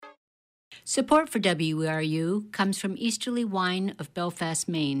Support for WERU comes from Easterly Wine of Belfast,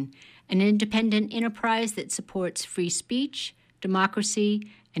 Maine, an independent enterprise that supports free speech,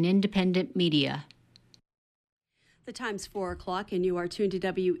 democracy, and independent media. The time's 4 o'clock, and you are tuned to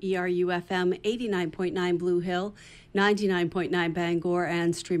WERU-FM 89.9 Blue Hill, 99.9 Bangor,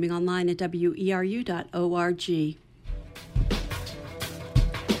 and streaming online at weru.org.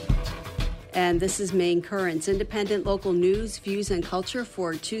 And this is Maine Currents, independent local news, views, and culture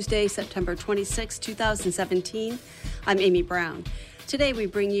for Tuesday, September 26, 2017. I'm Amy Brown. Today we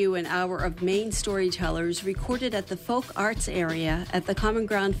bring you an hour of Maine storytellers recorded at the Folk Arts area at the Common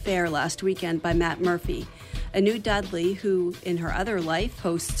Ground Fair last weekend by Matt Murphy. Anu Dudley, who in her other life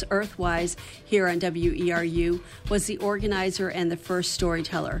hosts Earthwise here on WERU, was the organizer and the first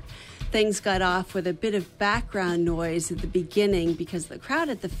storyteller. Things got off with a bit of background noise at the beginning because of the crowd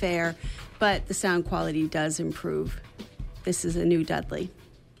at the fair, but the sound quality does improve. This is Anu Dudley.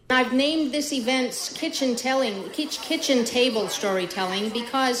 I've named this event kitchen table storytelling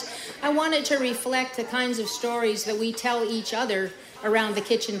because I wanted to reflect the kinds of stories that we tell each other around the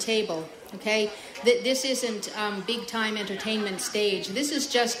kitchen table, okay? This isn't big-time entertainment stage. This is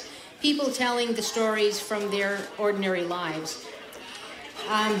just people telling the stories from their ordinary lives.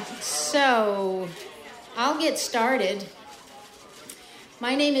 So I'll get started.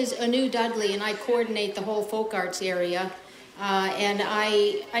 My name is Anu Dudley, and I coordinate the whole folk arts area. And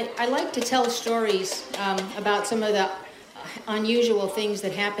I like to tell stories about some of the unusual things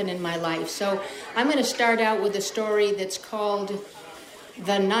that happen in my life. So I'm going to start out with a story that's called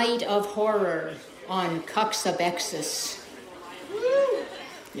The Night of Horror on Cuxabexis.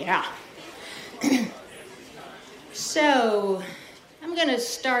 Yeah. So I'm going to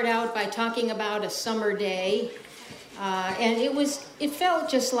start out by talking about a summer day. And it felt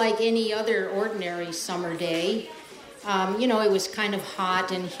just like any other ordinary summer day. It was kind of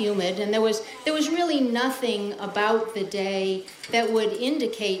hot and humid, and there was really nothing about the day that would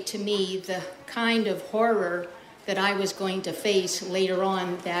indicate to me the kind of horror that I was going to face later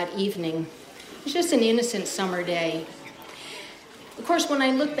on that evening. It was just an innocent summer day. Of course, when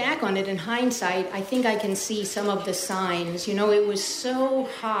I look back on it in hindsight, I think I can see some of the signs. You know, it was so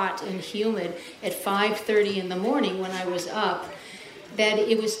hot and humid at 5:30 in the morning when I was up that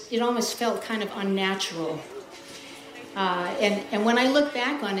it almost felt kind of unnatural. And when I look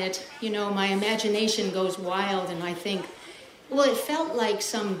back on it, my imagination goes wild, and I think, well, it felt like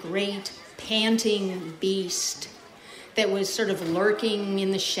some great panting beast that was sort of lurking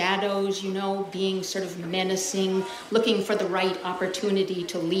in the shadows, being sort of menacing, looking for the right opportunity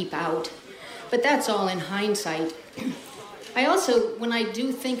to leap out. But that's all in hindsight. I also, when I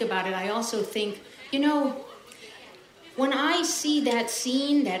do think about it, I also think, when I see that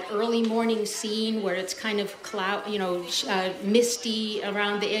scene, that early morning scene where it's kind of misty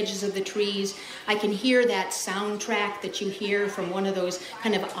around the edges of the trees, I can hear that soundtrack that you hear from one of those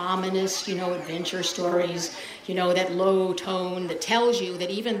kind of ominous, adventure stories, that low tone that tells you that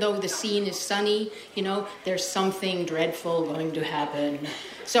even though the scene is sunny, there's something dreadful going to happen.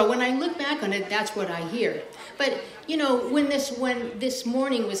 So when I look back on it, that's what I hear. But, when this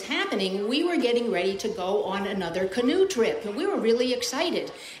morning was happening, we were getting ready to go on another canoe trip, and we were really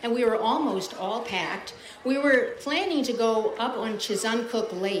excited, and we were almost all packed. We were planning to go up on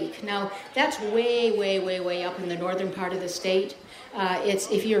Chizuncook Lake. Now, that's way, way, way, way up in the northern part of the state.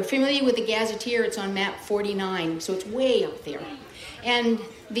 If you're familiar with the Gazetteer, it's on map 49, so it's way up there. And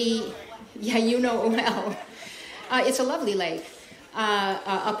well, it's a lovely lake.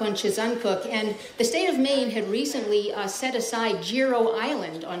 Up on Chizuncook, and the state of Maine had recently set aside Giro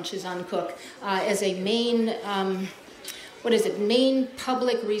Island on Chizuncook as a Maine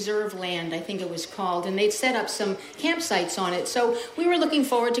Public Reserve Land, I think it was called, and they'd set up some campsites on it. So we were looking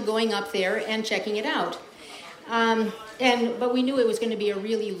forward to going up there and checking it out. But we knew it was going to be a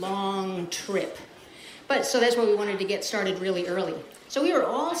really long trip. So that's why we wanted to get started really early. So we were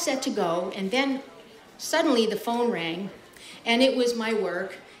all set to go, and then suddenly the phone rang. And it was my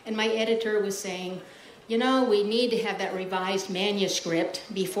work, and my editor was saying, we need to have that revised manuscript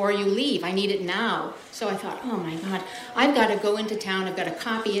before you leave. I need it now. So I thought, oh my God, I've got to go into town, I've got to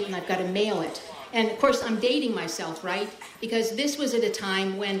copy it, and I've got to mail it. And of course, I'm dating myself, right? Because this was at a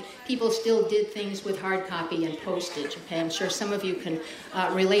time when people still did things with hard copy and postage. Okay, I'm sure some of you can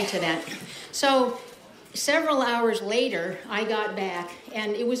relate to that. So several hours later, I got back,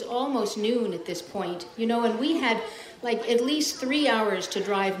 and it was almost noon at this point, and we had at least 3 hours to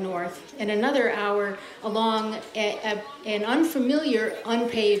drive north and another hour along an unfamiliar,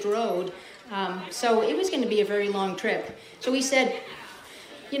 unpaved road. So it was going to be a very long trip. So we said,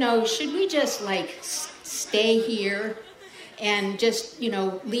 should we just stay here and just,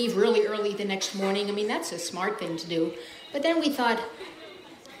 leave really early the next morning. I mean, that's a smart thing to do. But then we thought,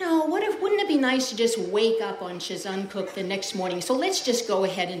 no, wouldn't it be nice to just wake up on Shizuncook the next morning? So let's just go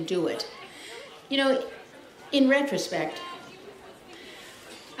ahead and do it. In retrospect,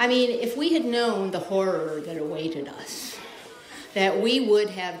 I mean, if we had known the horror that awaited us, that we would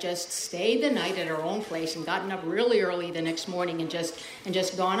have just stayed the night at our own place and gotten up really early the next morning and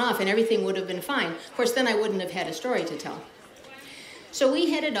just gone off, and everything would have been fine. Of course, then I wouldn't have had a story to tell. So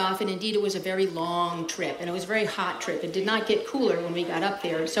we headed off, and indeed it was a very long trip, and it was a very hot trip. It did not get cooler when we got up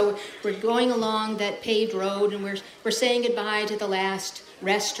there. So we're going along that paved road, and we're saying goodbye to the last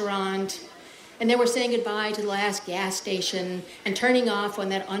restaurant, and then we're saying goodbye to the last gas station, and turning off on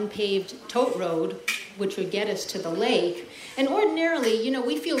that unpaved tote road, which would get us to the lake. And ordinarily,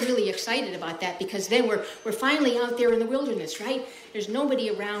 we feel really excited about that, because then we're finally out there in the wilderness, right? There's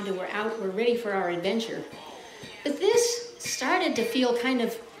nobody around, and we're ready for our adventure. But this started to feel kind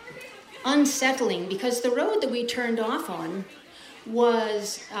of unsettling, because the road that we turned off on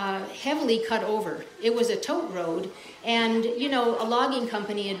was heavily cut over. It was a tote road, and a logging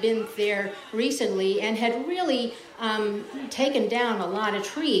company had been there recently and had really taken down a lot of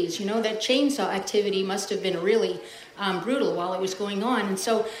trees. That chainsaw activity must have been really brutal while it was going on. And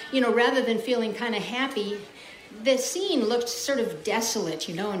so, rather than feeling kind of happy, the scene looked sort of desolate,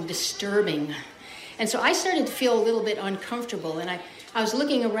 and disturbing. And so I started to feel a little bit uncomfortable, and I was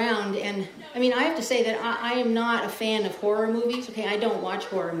looking around, and I mean, I have to say that I am not a fan of horror movies. Okay, I don't watch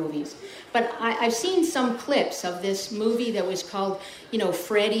horror movies, but I've seen some clips of this movie that was called,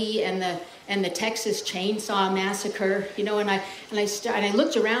 Freddy and the Texas Chainsaw Massacre. And I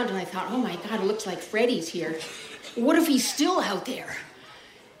looked around and I thought, oh my God, it looks like Freddy's here. What if he's still out there?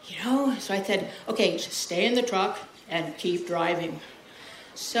 So I said, okay, just stay in the truck and keep driving.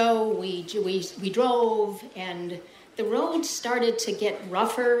 So we drove, and the road started to get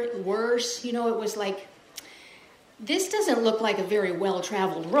rougher, worse. It was like, this doesn't look like a very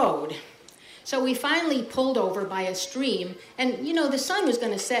well-traveled road. So we finally pulled over by a stream, and, the sun was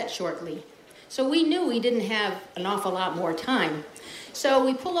going to set shortly. So we knew we didn't have an awful lot more time. So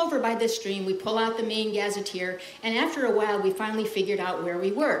we pull over by this stream, we pull out the Maine Gazetteer, and after a while we finally figured out where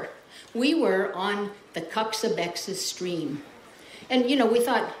we were. We were on the Cuxabexis stream. And, we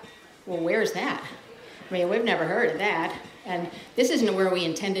thought, well, where's that? I mean, we've never heard of that. And this isn't where we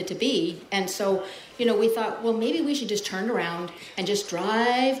intended to be. And so, we thought, well, maybe we should just turn around and just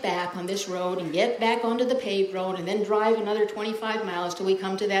drive back on this road and get back onto the paved road and then drive another 25 miles till we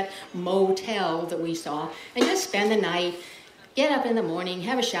come to that motel that we saw and just spend the night, get up in the morning,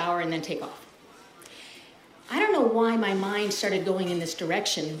 have a shower, and then take off. I don't know why my mind started going in this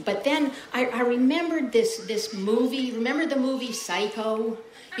direction, but then I remembered this movie. Remember the movie Psycho?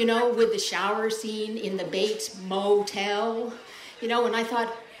 With the shower scene in the Bates Motel? And I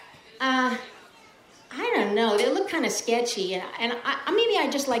thought, I don't know. They look kind of sketchy, and maybe I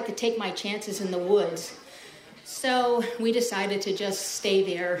just like to take my chances in the woods. So we decided to just stay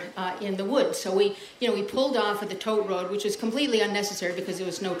there in the woods. So we pulled off at the tote road, which was completely unnecessary because there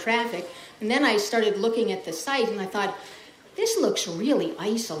was no traffic. And then I started looking at the site, and I thought, this looks really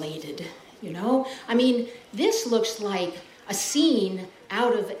isolated, I mean, this looks like a scene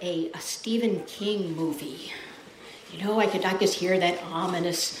out of a Stephen King movie. I could just hear that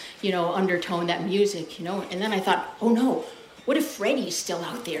ominous, undertone, that music, And then I thought, oh no, what if Freddy's still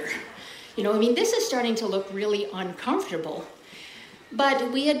out there? This is starting to look really uncomfortable.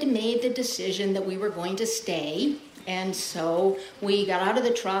 But we had made the decision that we were going to stay, and so we got out of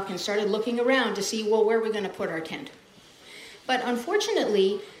the truck and started looking around to see, well, where are we going to put our tent? But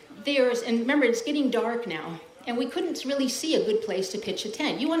unfortunately, and remember, it's getting dark now, and we couldn't really see a good place to pitch a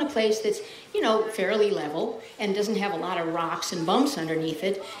tent. You want a place that's, fairly level and doesn't have a lot of rocks and bumps underneath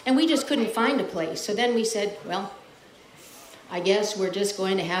it, and we just couldn't find a place. So then we said, well, I guess we're just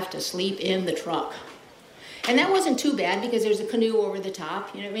going to have to sleep in the truck. And that wasn't too bad because there's a canoe over the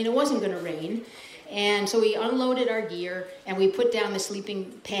top. It wasn't going to rain. And so we unloaded our gear and we put down the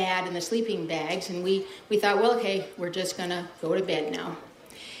sleeping pad and the sleeping bags. And we thought, well, okay, we're just going to go to bed now.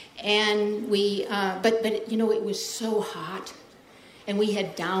 And but it was so hot. And we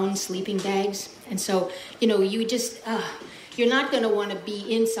had down sleeping bags. And so, you just, you're not going to want to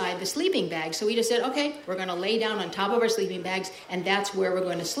be inside the sleeping bag. So we just said, okay, we're going to lay down on top of our sleeping bags, and that's where we're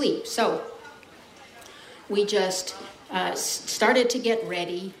going to sleep. So we just started to get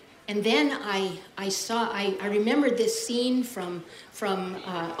ready. And then I remembered this scene from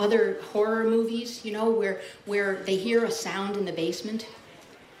other horror movies, where they hear a sound in the basement.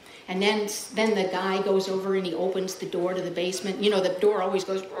 And then the guy goes over and he opens the door to the basement. The door always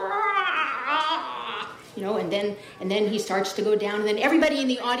goes, and then he starts to go down, and then everybody in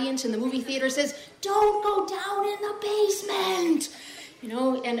the audience in the movie theater says, "Don't go down in the basement."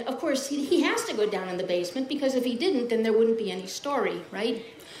 And of course he has to go down in the basement, because if he didn't, then there wouldn't be any story, right?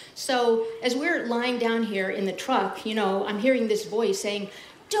 So as we're lying down here in the truck, I'm hearing this voice saying,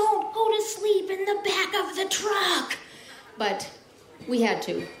 "Don't go to sleep in the back of the truck." But we had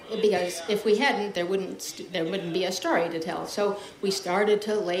to, because if we hadn't, there wouldn't be a story to tell. So we started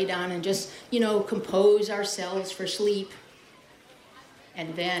to lay down and just, compose ourselves for sleep.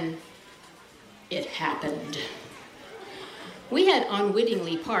 And then it happened. We had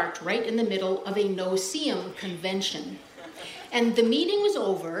unwittingly parked right in the middle of a no-see-em convention. And the meeting was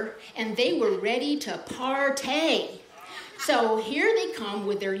over, and they were ready to partay. So here they come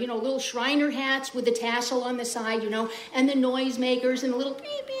with their, little Shriner hats with the tassel on the side, and the noisemakers and the little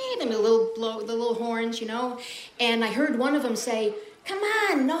beep beep and the little horns, And I heard one of them say, "Come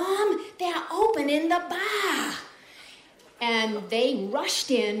on, Nom, they're opening the bar." And they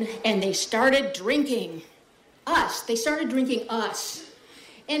rushed in and they started drinking us. They started drinking us.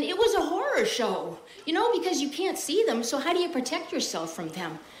 And it was a horror show, because you can't see them. So how do you protect yourself from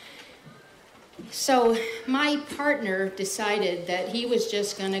them? So my partner decided that he was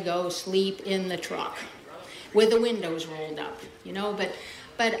just going to go sleep in the truck with the windows rolled up,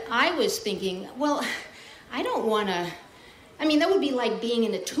 But I was thinking, well, I don't want to. That would be like being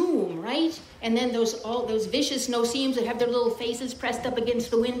in a tomb, right? And then all those vicious no-see-ems that have their little faces pressed up against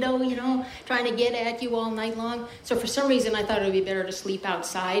the window, trying to get at you all night long. So for some reason, I thought it would be better to sleep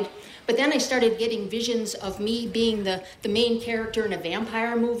outside. But then I started getting visions of me being the main character in a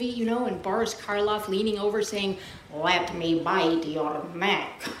vampire movie, and Boris Karloff leaning over saying, "Let me bite your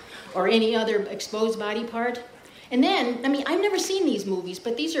neck," or any other exposed body part. And then, I've never seen these movies,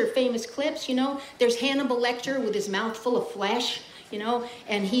 but these are famous clips, There's Hannibal Lecter with his mouth full of flesh,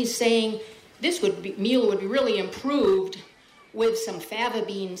 and he's saying, "This meal would be really improved with some fava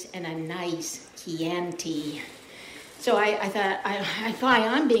beans and a nice Chianti." So I thought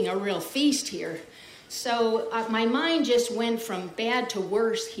I'm being a real feast here. So my mind just went from bad to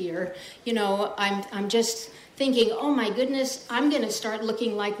worse here. I'm just thinking, oh my goodness, I'm going to start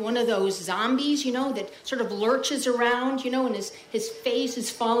looking like one of those zombies, that sort of lurches around, and his face is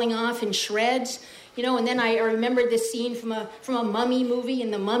falling off in shreds, and then I remembered this scene from a mummy movie,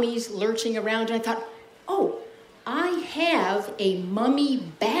 and the mummy's lurching around, and I thought, oh, I have a mummy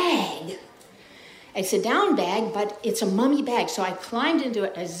bag. It's a down bag, but it's a mummy bag. So I climbed into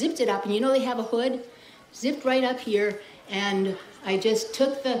it, I zipped it up, and they have a hood, zipped right up here, and I just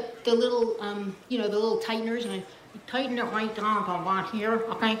took the little, the little tighteners, and I tightened it right down about here,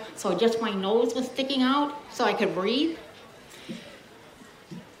 okay? So just my nose was sticking out so I could breathe.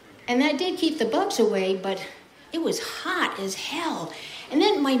 And that did keep the bugs away, but it was hot as hell. And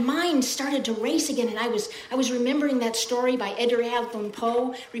then my mind started to race again, and I was remembering that story by Edgar Allan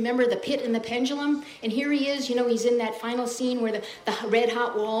Poe, remember The Pit and the Pendulum? And here he is, he's in that final scene where the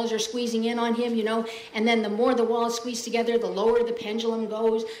red-hot walls are squeezing in on him, and then the more the walls squeeze together, the lower the pendulum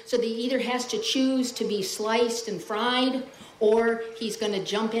goes. So he either has to choose to be sliced and fried, or he's going to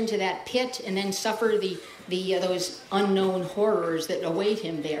jump into that pit and then suffer those unknown horrors that await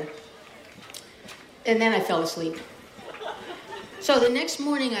him there. And then I fell asleep. So the next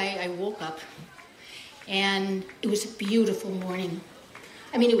morning I woke up, and it was a beautiful morning.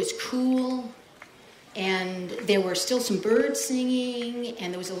 It was cool, and there were still some birds singing,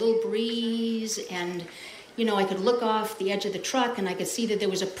 and there was a little breeze, and, I could look off the edge of the truck, and I could see that there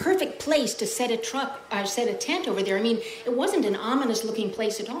was a perfect place to set a tent over there. It wasn't an ominous-looking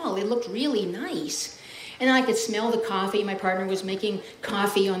place at all. It looked really nice. And I could smell the coffee. My partner was making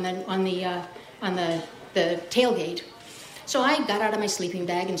coffee on the tailgate. So I got out of my sleeping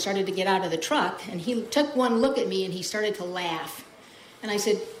bag and started to get out of the truck, and he took one look at me and he started to laugh. And I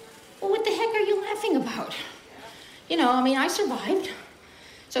said, "Well, what the heck are you laughing about? I survived."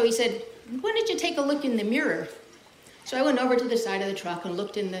 So he said, "Why don't you take a look in the mirror?" So I went over to the side of the truck and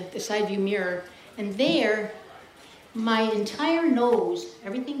looked in the side view mirror, and there, my entire nose,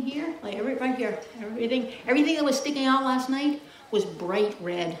 everything here, right here, everything that was sticking out last night was bright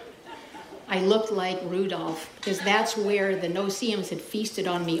red. I looked like Rudolph, because that's where the no-see-ems had feasted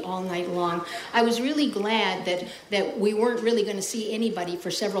on me all night long. I was really glad that we weren't really going to see anybody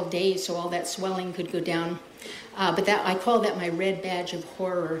for several days, so all that swelling could go down. But I call that my red badge of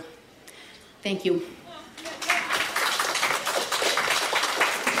horror. Thank you.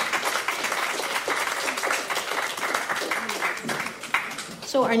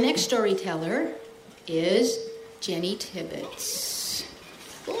 So our next storyteller is Jenny Tibbetts.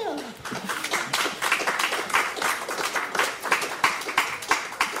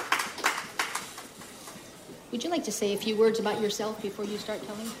 Would you like to say a few words about yourself before you start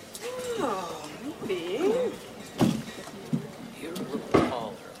telling? Oh, maybe. You're a little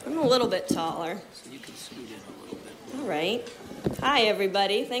taller. I'm a little bit taller. So you can scoot in a little bit. All right. Hi,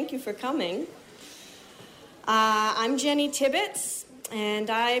 everybody. Thank you for coming. I'm Jenny Tibbetts, and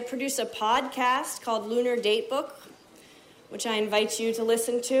I produce a podcast called Lunar Datebook, which I invite you to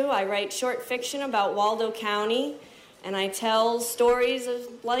listen to. I write short fiction about Waldo County, and I tell stories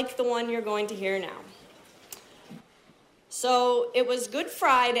like the one you're going to hear now. So it was Good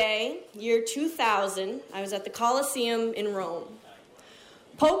Friday, year 2000. I was at the Colosseum in Rome.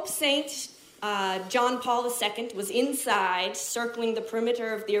 Pope St. John Paul II was inside, circling the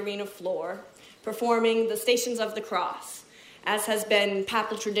perimeter of the arena floor, performing the Stations of the Cross, as has been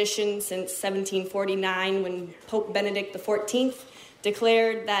papal tradition since 1749 when Pope Benedict XIV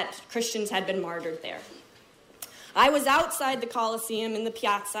declared that Christians had been martyred there. I was outside the Colosseum in the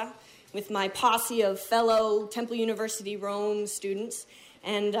piazza with my posse of fellow Temple University Rome students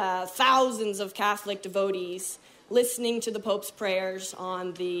and thousands of Catholic devotees listening to the Pope's prayers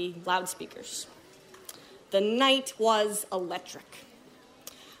on the loudspeakers. The night was electric.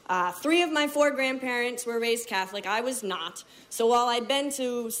 3 of my 4 grandparents were raised Catholic. I was not. So while I'd been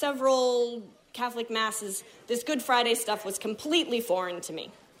to several Catholic masses, this Good Friday stuff was completely foreign to me.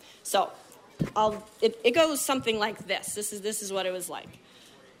 So it goes something like this. This is what it was like.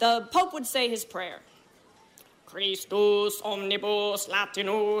 The Pope would say his prayer. Christus omnibus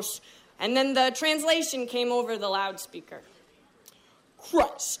Latinus. And then the translation came over the loudspeaker.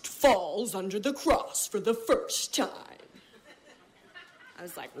 Christ falls under the cross for the first time. I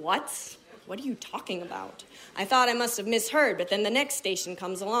was like, what? What are you talking about? I thought I must have misheard, but then the next station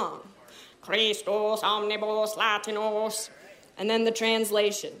comes along. Christus omnibus Latinus. And then the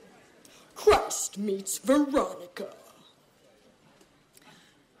translation. Christ meets Veronica.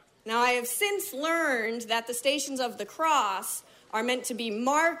 Now, I have since learned that the Stations of the Cross are meant to be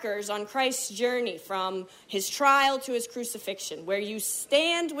markers on Christ's journey from his trial to his crucifixion, where you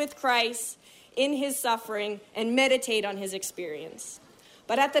stand with Christ in his suffering and meditate on his experience.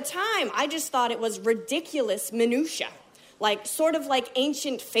 But at the time, I just thought it was ridiculous minutia, sort of like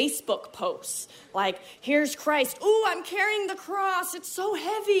ancient Facebook posts. Like, here's Christ. Ooh, I'm carrying the cross. It's so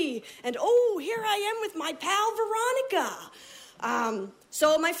heavy. And, oh, here I am with my pal Veronica.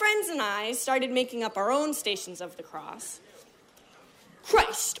 So my friends and I started making up our own Stations of the Cross.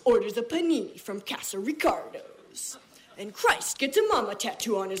 Christ orders a panini from Casa Ricardo's. And Christ gets a mama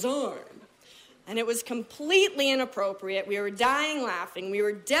tattoo on his arm. And it was completely inappropriate. We were dying laughing. We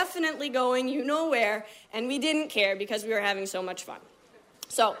were definitely going you know where, and we didn't care because we were having so much fun.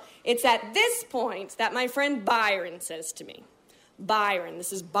 So it's at this point that my friend Byron says to me, Byron,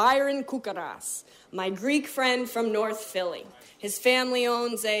 this is Byron Koukaras, my Greek friend from North Philly. His family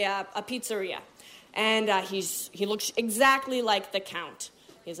owns a pizzeria, and he looks exactly like the Count.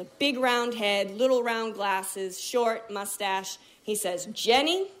 He has a big round head, little round glasses, short mustache. He says,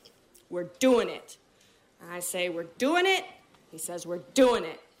 Jenny, we're doing it. And I say, we're doing it? He says, we're doing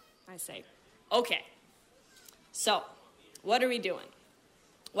it. I say, okay. So, what are we doing?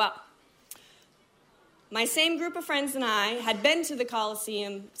 Well, my same group of friends and I had been to the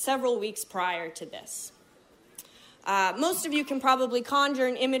Colosseum several weeks prior to this. Most of you can probably conjure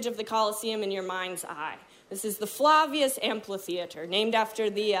an image of the Colosseum in your mind's eye. This is the Flavius Amphitheater, named after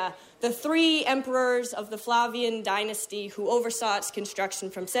the 3 emperors of the Flavian dynasty who oversaw its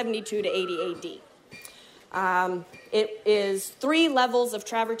construction from 72 to 80 AD. It is 3 levels of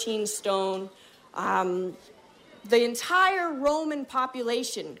travertine stone. The entire Roman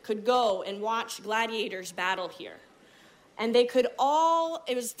population could go and watch gladiators battle here. And they could all,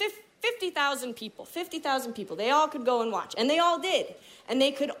 it was 50,000 people, they all could go and watch. And they all did. And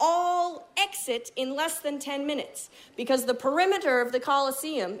they could all exit in less than 10 minutes because the perimeter of the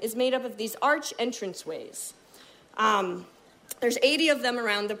Colosseum is made up of these arch entranceways. There's 80 of them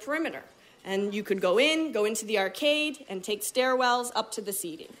around the perimeter. And you could go into the arcade, and take stairwells up to the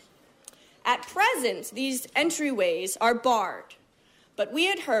seating. At present, these entryways are barred. But we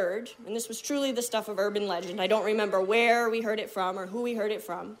had heard, and this was truly the stuff of urban legend, I don't remember where we heard it from or who we heard it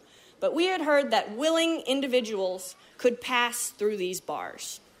from, but we had heard that willing individuals could pass through these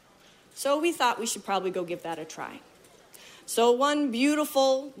bars. So we thought we should probably go give that a try. So one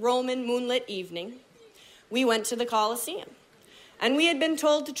beautiful Roman moonlit evening, we went to the Colosseum. And we had been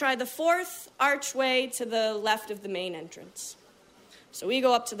told to try the 4th archway to the left of the main entrance. So we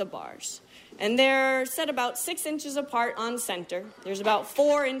go up to the bars. And they're set about 6 inches apart on center. There's about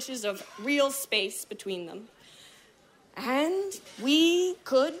 4 inches of real space between them. And we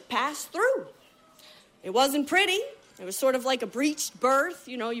could pass through. It wasn't pretty, It was sort of like a breached birth.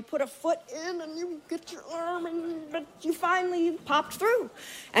 You know, you put a foot in and you get your arm, but you finally popped through.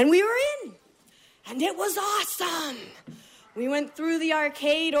 And we were in. And it was awesome. We went through the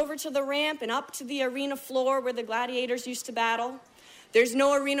arcade over to the ramp and up to the arena floor where the gladiators used to battle. There's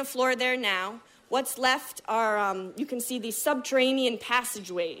no arena floor there now. What's left are, you can see these subterranean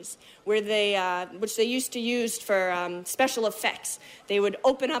passageways where which they used to use for special effects. They would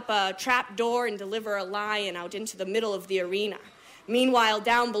open up a trap door and deliver a lion out into the middle of the arena. Meanwhile,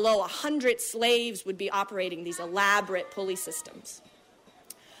 down below, 100 slaves would be operating these elaborate pulley systems.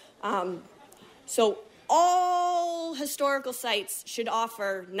 So all historical sites should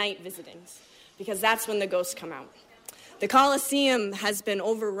offer night visitings because that's when the ghosts come out. The Colosseum has been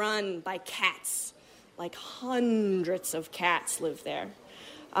overrun by cats. Like hundreds of cats live there.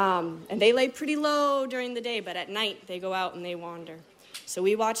 And they lay pretty low during the day, but at night they go out and they wander. So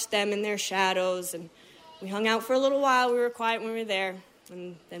we watched them in their shadows, and we hung out for a little while. We were quiet when we were there,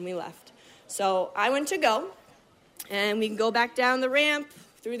 and then we left. So I went to go, and we can go back down the ramp,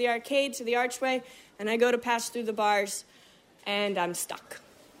 through the arcade to the archway, and I go to pass through the bars, and I'm stuck.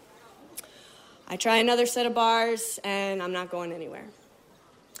 I try another set of bars, and I'm not going anywhere.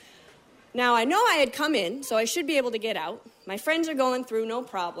 Now, I know I had come in, so I should be able to get out. My friends are going through, no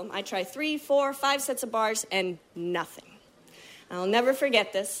problem. I try 3, 4, 5 sets of bars, and nothing. I'll never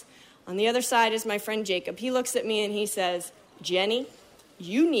forget this. On the other side is my friend Jacob. He looks at me and he says, "Jenny,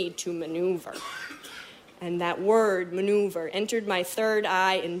 you need to maneuver." And that word, maneuver, entered my third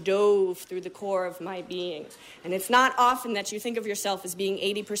eye and dove through the core of my being. And it's not often that you think of yourself as being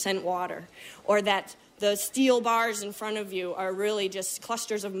 80% water, or that the steel bars in front of you are really just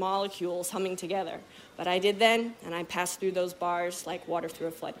clusters of molecules humming together. But I did then, and I passed through those bars like water through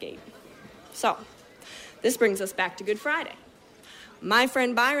a floodgate. So, this brings us back to Good Friday. My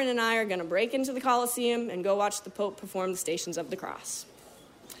friend Byron and I are going to break into the Colosseum and go watch the Pope perform the Stations of the Cross.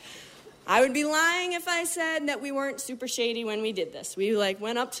 I would be lying if I said that we weren't super shady when we did this. We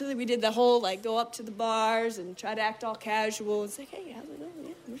we did the whole go up to the bars and try to act all casual. It's like, hey, how's it going?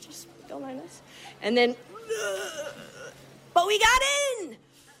 Yeah, we're just going like this. And then, but we got in.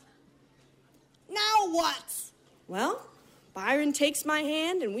 Now what? Well, Byron takes my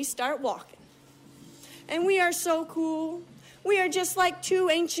hand and we start walking. And we are so cool. We are just like two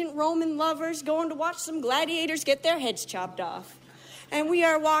ancient Roman lovers going to watch some gladiators get their heads chopped off. And we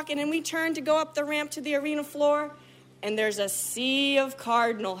are walking, and we turn to go up the ramp to the arena floor, and there's a sea of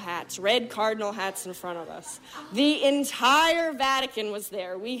cardinal hats, red cardinal hats in front of us. The entire Vatican was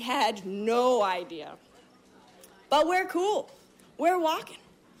there. We had no idea. But we're cool. We're walking.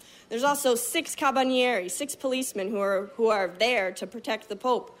 There's also 6 carabinieri, 6 policemen who are there to protect the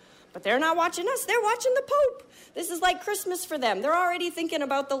Pope. But they're not watching us. They're watching the Pope. This is like Christmas for them. They're already thinking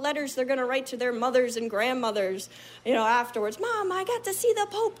about the letters they're going to write to their mothers and grandmothers, afterwards. Mom, I got to see the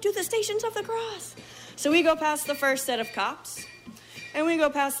Pope do the Stations of the Cross. So we go past the first set of cops, and we go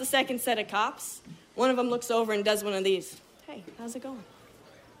past the second set of cops. One of them looks over and does one of these. Hey, how's it going?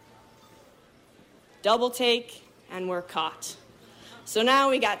 Double take, and we're caught. So now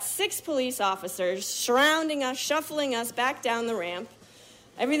we got 6 police officers surrounding us, shuffling us back down the ramp.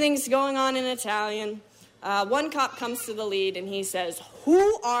 Everything's going on in Italian. One cop comes to the lead and he says,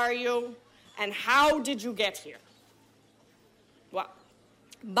 "Who are you and how did you get here?" Well,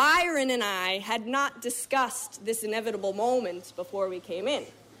 Byron and I had not discussed this inevitable moment before we came in.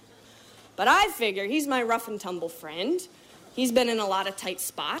 But I figure he's my rough and tumble friend. He's been in a lot of tight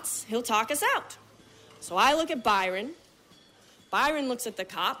spots. He'll talk us out. So I look at Byron. Byron looks at the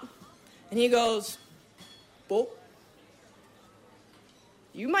cop and he goes, "Bolt."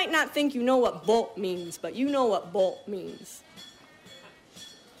 You might not think you know what bolt means, but you know what bolt means.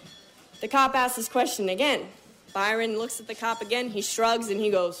 The cop asks his question again. Byron looks at the cop again. He shrugs and he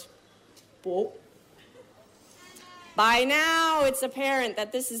goes, "Bolt." By now, it's apparent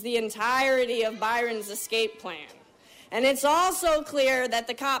that this is the entirety of Byron's escape plan. And it's also clear that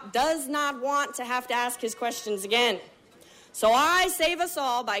the cop does not want to have to ask his questions again. So I save us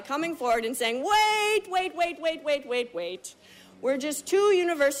all by coming forward and saying, wait. We're just 2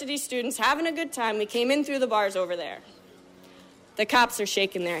 university students having a good time. We came in through the bars over there. The cops are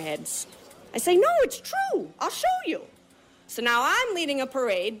shaking their heads. I say, "No, it's true. I'll show you." So now I'm leading a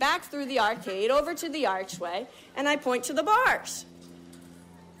parade back through the arcade over to the archway, and I point to the bars.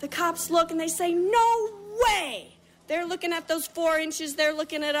 The cops look and they say, "No way." They're looking at those 4 inches. They're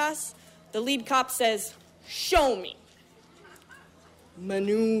looking at us. The lead cop says, "Show me."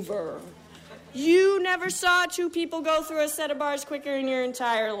 Maneuver. You never saw 2 people go through a set of bars quicker in your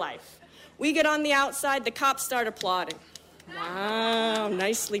entire life. We get on the outside, the cops start applauding. "Wow,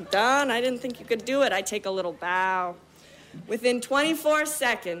 nicely done. I didn't think you could do it." I take a little bow. Within 24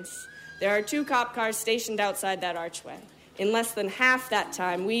 seconds, there are 2 cop cars stationed outside that archway. In less than half that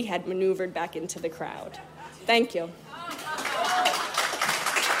time, we had maneuvered back into the crowd. Thank you.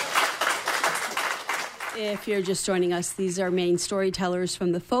 If you're just joining us, these are Maine storytellers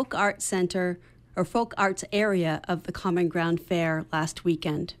from the Folk Arts Center or Folk Arts area of the Common Ground Fair last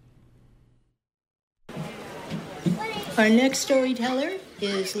weekend. Our next storyteller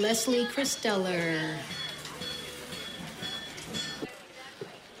is Leslie Christeller.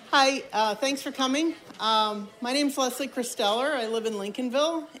 Hi, thanks for coming. My name's Leslie Christeller. I live in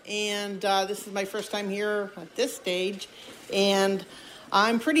Lincolnville, and this is my first time here at this stage. And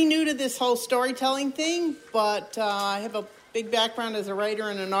I'm pretty new to this whole storytelling thing, but I have a big background as a writer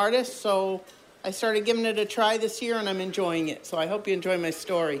and an artist, so I started giving it a try this year, and I'm enjoying it. So I hope you enjoy my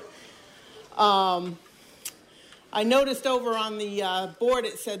story. I noticed over on the board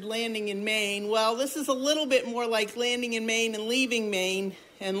it said landing in Maine. Well, this is a little bit more like landing in Maine and leaving Maine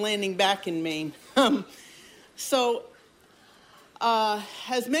and landing back in Maine. So,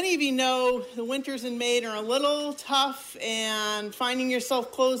 as many of you know, the winters in Maine are a little tough, and finding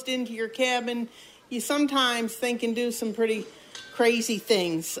yourself closed into your cabin, you sometimes think and do some pretty crazy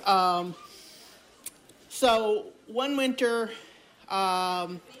things. So, one winter,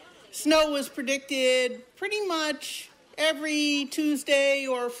 snow was predicted pretty much every Tuesday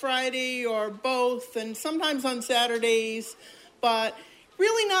or Friday or both, and sometimes on Saturdays, but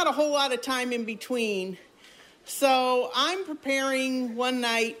really not a whole lot of time in between. So I'm preparing one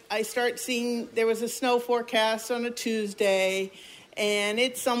night. I start seeing there was a snow forecast on a Tuesday, and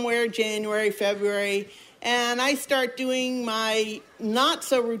it's somewhere January, February, and I start doing my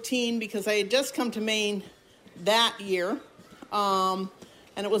not-so-routine because I had just come to Maine that year.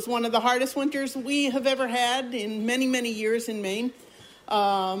 And it was one of the hardest winters we have ever had in many, many years in Maine.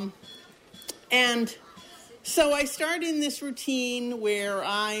 And so I start in this routine where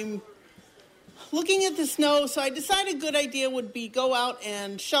I'm looking at the snow. So I decided a good idea would be go out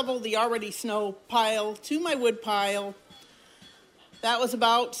and shovel the already snow pile to my wood pile. That was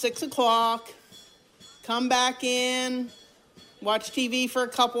about 6 o'clock. Come back in, watch TV for a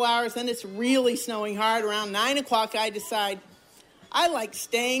couple hours. Then it's really snowing hard. Around 9 o'clock, I decide I like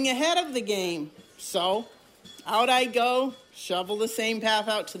staying ahead of the game. So out I go, shovel the same path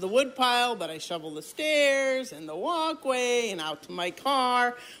out to the wood pile, but I shovel the stairs and the walkway and out to my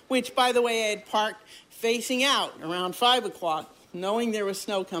car, which, by the way, I had parked facing out around 5 o'clock, knowing there was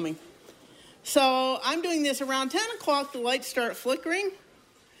snow coming. So I'm doing this around 10 o'clock, the lights start flickering,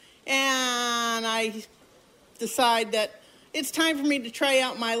 and I decide that it's time for me to try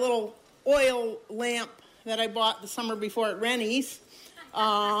out my little oil lamp that I bought the summer before at Rennie's.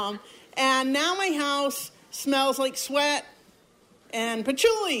 And now my house smells like sweat and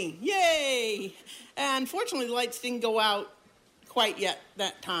patchouli. Yay! And fortunately, the lights didn't go out quite yet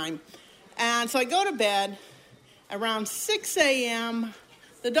that time. And so I go to bed. Around 6 a.m.,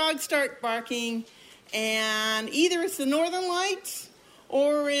 the dogs start barking, and either it's the northern lights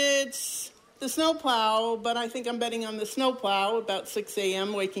or it's the snowplow, but I think I'm betting on the snowplow about 6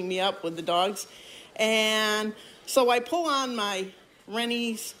 a.m., waking me up with the dogs. And so I pull on my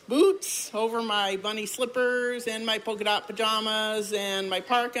Rennie's boots over my bunny slippers and my polka dot pajamas and my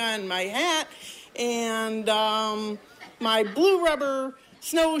parka and my hat and my blue rubber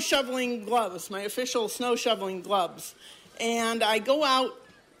snow shoveling gloves, my official snow shoveling gloves. And I go out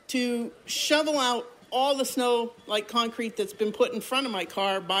to shovel out all the snow, like concrete, that's been put in front of my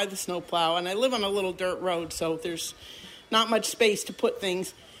car by the snowplow. And I live on a little dirt road, so there's not much space to put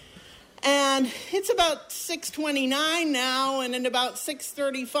things. And it's about 6:29 now, and at about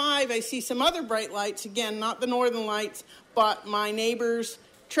 6:35, I see some other bright lights. Again, not the northern lights, but my neighbor's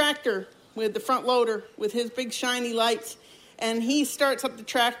tractor with the front loader with his big shiny lights. And he starts up the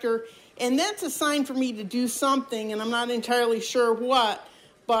tractor, and that's a sign for me to do something, and I'm not entirely sure what,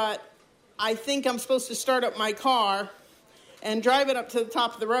 but I think I'm supposed to start up my car and drive it up to the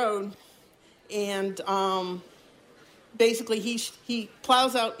top of the road. And basically, he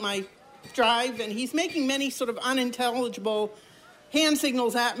plows out my drive, and he's making many sort of unintelligible hand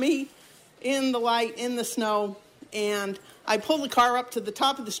signals at me in the light, in the snow, and I pull the car up to the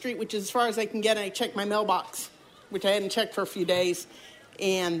top of the street, which is as far as I can get, and I check my mailbox, which I hadn't checked for a few days,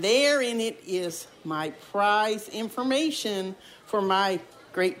 and there in it is my prize information for my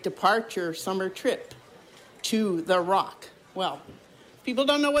great departure summer trip to the Rock. Well, people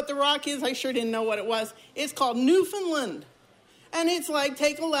don't know what the Rock is. I sure didn't know what it was. It's called Newfoundland. And it's like,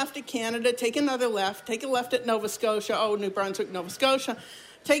 take a left at Canada, take another left, take a left at Nova Scotia, New Brunswick, Nova Scotia,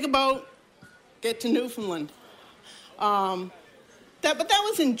 take a boat, get to Newfoundland. But that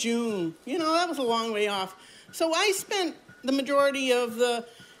was in June. That was a long way off. So I spent the majority of the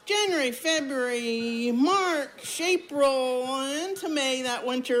January, February, March, April, into May that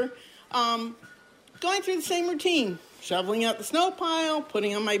winter going through the same routine. Shoveling out the snow pile,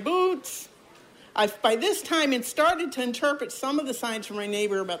 putting on my boots. By this time, had started to interpret some of the signs from my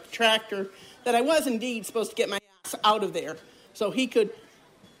neighbor about the tractor that I was indeed supposed to get my ass out of there so he could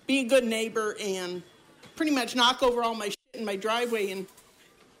be a good neighbor and pretty much knock over all my shit in my driveway and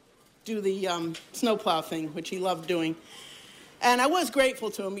do the snowplow thing, which he loved doing. And I was grateful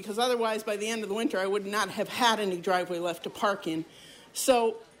to him because otherwise, by the end of the winter, I would not have had any driveway left to park in.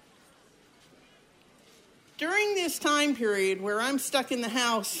 So during this time period where I'm stuck in the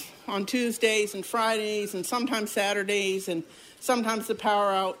house on Tuesdays and Fridays and sometimes Saturdays and sometimes the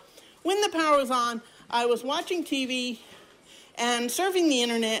power out, when the power was on, I was watching TV and surfing the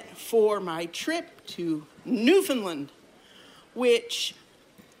internet for my trip to Newfoundland, which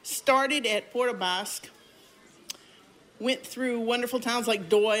started at Port aux Basques, went through wonderful towns like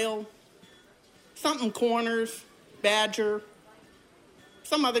Doyle, something Corners, Badger,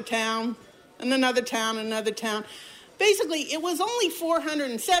 some other town, and another town, another town. Basically, it was only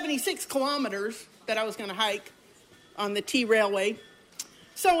 476 kilometers that I was going to hike on the T Railway.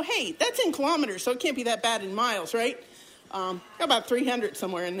 So, hey, that's in kilometers, so it can't be that bad in miles, right? About 300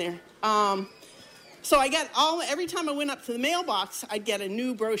 somewhere in there. So I got every time I went up to the mailbox, I'd get a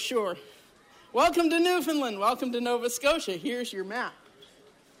new brochure. Welcome to Newfoundland. Welcome to Nova Scotia. Here's your map.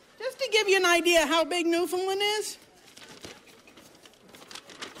 Just to give you an idea how big Newfoundland is,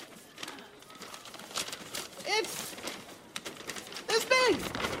 it's this big.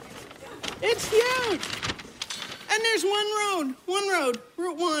 It's huge. And there's one road,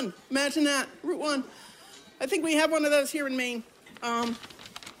 Route 1. Imagine that, Route 1. I think we have one of those here in Maine.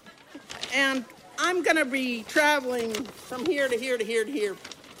 And I'm going to be traveling from here to here to here to here.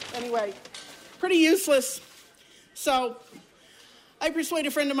 Anyway, pretty useless. So I persuaded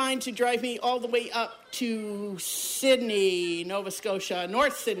a friend of mine to drive me all the way up to Sydney, Nova Scotia,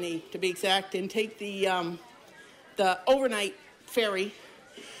 North Sydney to be exact, and take the overnight ferry.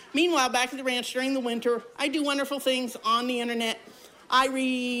 Meanwhile, back at the ranch during the winter, I do wonderful things on the internet. I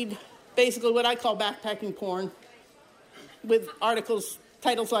read basically what I call backpacking porn with articles,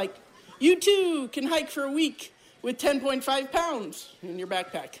 titles like, "You too can hike for a week with 10.5 pounds in your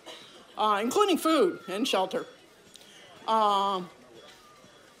backpack," including food and shelter. Titanium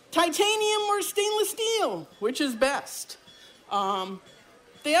or stainless steel, which is best? The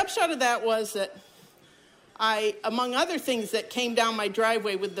upshot of that was that I, among other things that came down my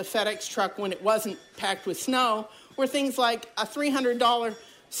driveway with the FedEx truck when it wasn't packed with snow, were things like a $300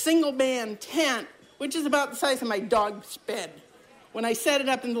 single-band tent, which is about the size of my dog's bed. When I set it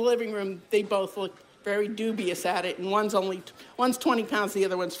up in the living room, they both looked very dubious at it, and one's 20 pounds, the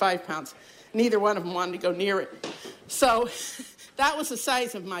other one's 5 pounds. Neither one of them wanted to go near it. So that was the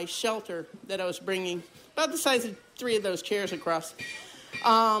size of my shelter that I was bringing, about the size of 3 of those chairs across.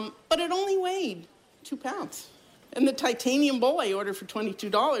 But it only weighed 2 pounds. And the titanium bowl I ordered for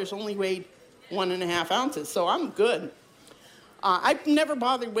 $22 only weighed 1.5 ounces, so I'm good. I've never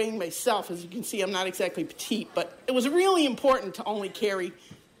bothered weighing myself. As you can see, I'm not exactly petite, but it was really important to only carry,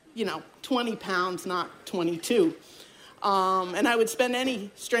 20 pounds, not 22. And I would spend any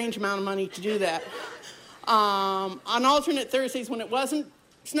strange amount of money to do that. On alternate Thursdays when it wasn't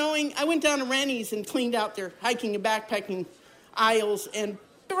snowing, I went down to Rennie's and cleaned out their hiking and backpacking aisles and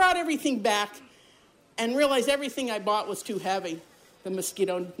brought everything back and realized everything I bought was too heavy. The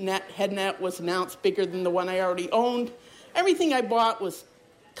mosquito head net was an ounce bigger than the one I already owned. Everything I bought was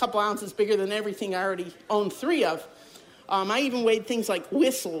a couple ounces bigger than everything I already owned 3 of. I even weighed things like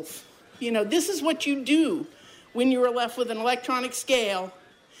whistles. This is what you do when you are left with an electronic scale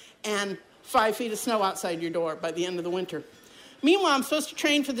and 5 feet of snow outside your door by the end of the winter. Meanwhile, I'm supposed to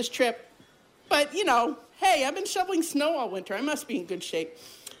train for this trip, but, hey, I've been shoveling snow all winter. I must be in good shape.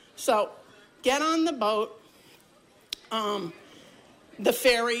 So get on the boat. The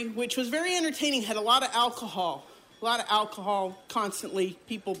ferry, which was very entertaining, had a lot of alcohol. Constantly,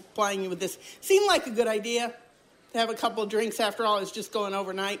 people plying you with this. Seemed like a good idea to have a couple of drinks. After all, I was just going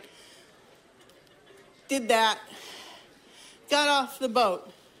overnight. Did that. Got off the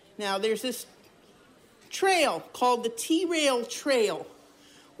boat. Now, there's this trail called the T-Rail Trail,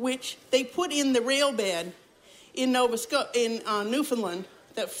 which they put in the rail bed in Newfoundland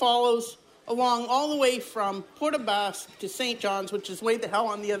that follows along all the way from Port aux Basques to St. John's, which is way the hell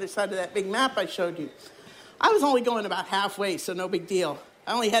on the other side of that big map I showed you. I was only going about halfway, so no big deal.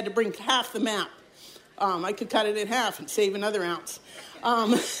 I only had to bring half the map. I could cut it in half and save another ounce.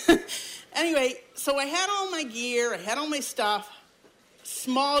 Anyway, so I had all my gear, I had all my stuff.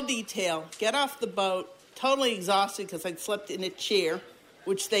 Small detail, get off the boat, totally exhausted because I'd slept in a chair,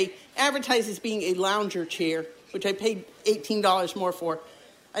 which they advertise as being a lounger chair, which I paid $18 more for.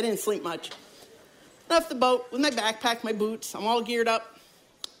 I didn't sleep much. Left the boat with my backpack, my boots. I'm all geared up.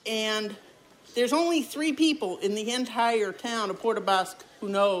 And there's only 3 people in the entire town of Port aux Basques who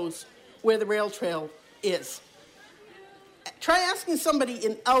knows where the rail trail is. Try asking somebody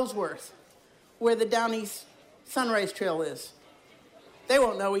in Ellsworth where the Down East Sunrise Trail is. They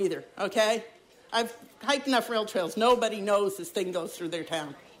won't know either, okay? I've hiked enough rail trails. Nobody knows this thing goes through their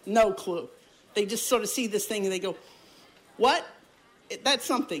town. No clue. They just sort of see this thing and they go, what? That's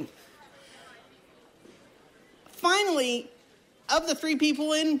something. Finally, of the 3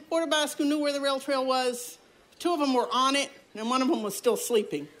 people in Port aux Basques who knew where the rail trail was, 2 of them were on it, and 1 of them was still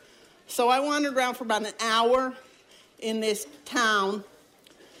sleeping. So I wandered around for about an hour in this town,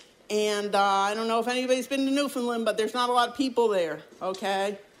 and I don't know if anybody's been to Newfoundland, but there's not a lot of people there,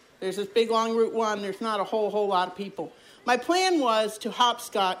 okay? There's this big, long Route 1. There's not a whole lot of people. My plan was to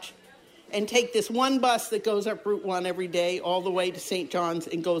hopscotch and take this one bus that goes up Route 1 every day all the way to St. John's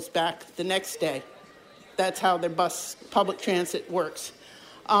and goes back the next day. That's how their bus public transit works.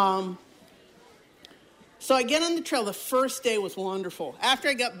 So I get on the trail. The first day was wonderful. After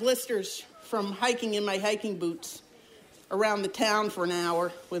I got blisters from hiking in my hiking boots around the town for an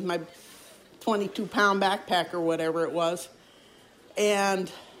hour with my 22-pound backpack or whatever it was,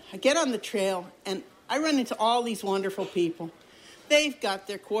 and I get on the trail, and I run into all these wonderful people. They've got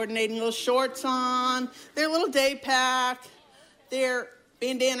their coordinating little shorts on, their little day pack, their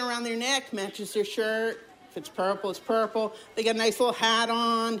bandana around their neck matches their shirt. If it's purple, it's purple. They got a nice little hat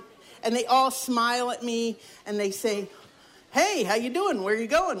on, and they all smile at me, and they say, hey, how you doing? Where are you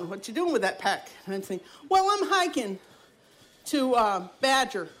going? What you doing with that pack? And I'm saying, well, I'm hiking to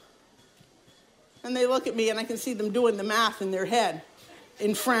Badger. And they look at me, and I can see them doing the math in their head,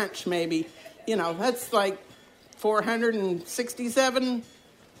 in French maybe. You know, that's like 467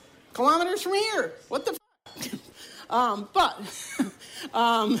 kilometers from here. What the but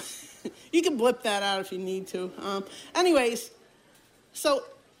you can blip that out if you need to. Anyways, so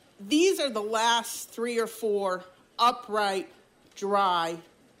these are the last 3 or 4 upright, dry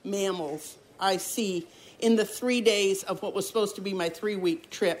mammals I see in the 3 days of what was supposed to be my 3-week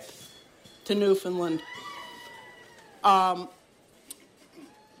trip to Newfoundland.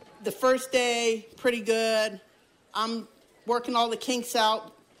 The first day, pretty good. I'm working all the kinks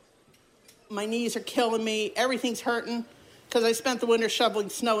out. My knees are killing me. Everything's hurting because I spent the winter shoveling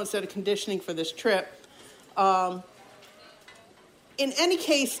snow instead of conditioning for this trip. In any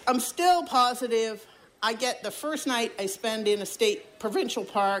case, I'm still positive. I get the first night I spend in a state provincial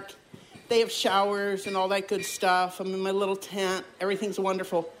park. They have showers and all that good stuff. I'm in my little tent. Everything's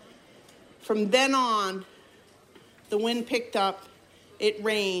wonderful. From then on, the wind picked up. It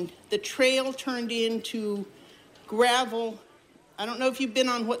rained. The trail turned into gravel. I don't know if you've been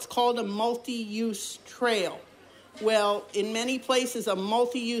on what's called a multi-use trail. Well, in many places, a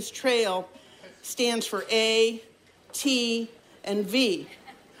multi-use trail stands for A, T, and V.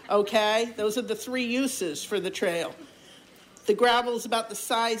 Okay? Those are the 3 uses for the trail. The gravel is about the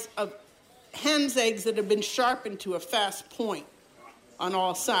size of hen's eggs that have been sharpened to a fast point on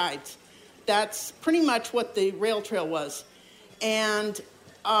all sides. That's pretty much what the rail trail was. And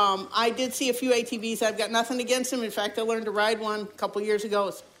I did see a few ATVs. I've got nothing against them. In fact, I learned to ride one a couple years ago.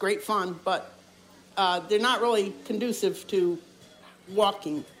 It's great fun, but they're not really conducive to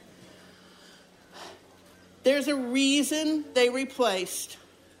walking. There's a reason they replaced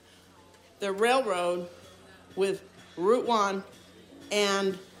the railroad with Route 1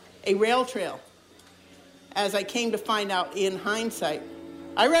 and a rail trail, as I came to find out in hindsight.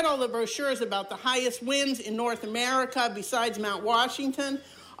 I read all the brochures about the highest winds in North America, besides Mount Washington,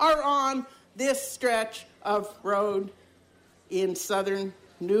 are on this stretch of road in southern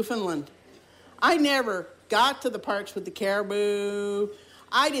Newfoundland. I never got to the parts with the caribou.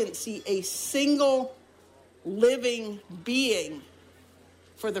 I didn't see a single living being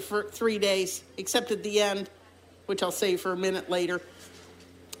for the 3 days, except at the end, which I'll say for a minute later.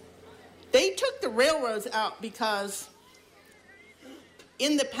 They took the railroads out because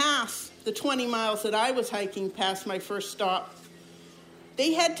in the past, the 20 miles that I was hiking past my first stop,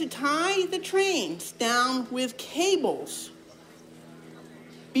 they had to tie the trains down with cables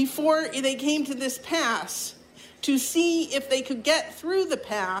before they came to this pass to see if they could get through the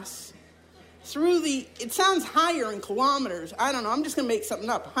pass, it sounds higher in kilometers. I don't know, I'm just going to make something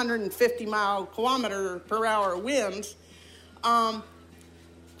up, 150 kilometer per hour winds.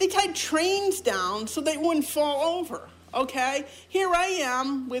 They tied trains down so they wouldn't fall over. Okay, here I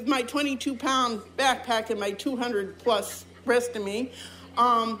am with my 22-pound backpack and my 200-plus rest of me,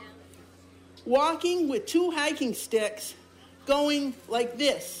 walking with 2 hiking sticks, going like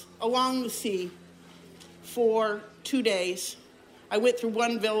this along the sea for 2 days. I went through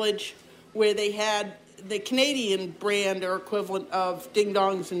one village where they had the Canadian brand or equivalent of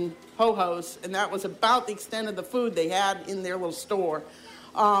ding-dongs and ho-hos, and that was about the extent of the food they had in their little store,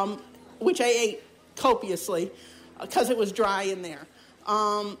 which I ate copiously because it was dry in there.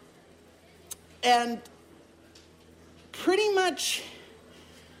 And pretty much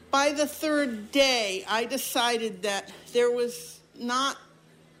by the 3rd day, I decided that there was not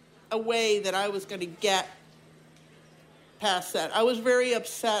a way that I was going to get past that. I was very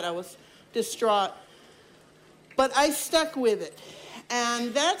upset. I was distraught. But I stuck with it.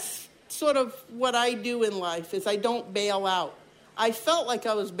 And that's sort of what I do in life, is I don't bail out. I felt like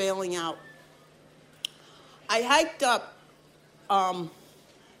I was bailing out. I hiked up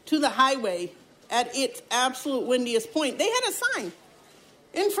to the highway at its absolute windiest point. They had a sign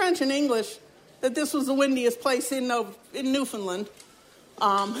in French and English that this was the windiest place in Newfoundland.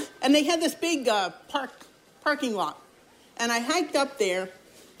 And they had this big parking lot. And I hiked up there.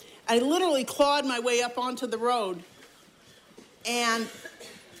 I literally clawed my way up onto the road and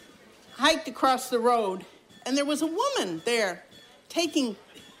hiked across the road. And there was a woman there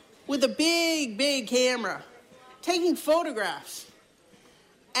with a big, big camera, taking photographs.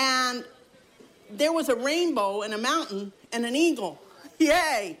 And there was a rainbow and a mountain and an eagle.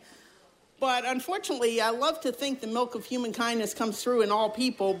 Yay! But unfortunately, I love to think the milk of human kindness comes through in all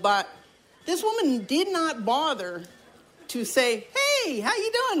people, but this woman did not bother to say, "Hey, how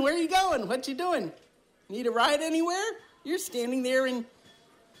you doing? Where are you going? What you doing? Need a ride anywhere? You're standing there in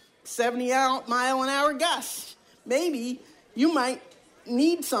 70-mile-an-hour gusts. Maybe you might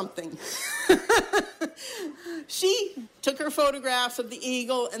need something." She took her photographs of the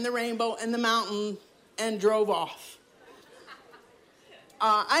eagle and the rainbow and the mountain and drove off.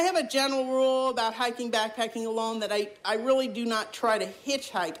 I have a general rule about hiking, backpacking alone, that I really do not try to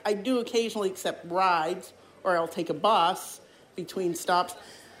hitchhike. I do occasionally accept rides, or I'll take a bus between stops.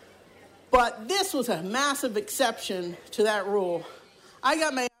 But this was a massive exception to that rule. I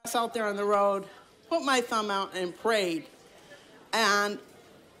got my ass out there on the road, put my thumb out, and prayed. And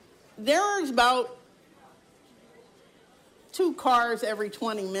there was about 2 cars every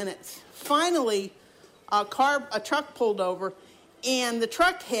 20 minutes. Finally, a truck pulled over, and the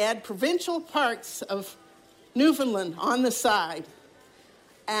truck had Provincial Parks of Newfoundland on the side.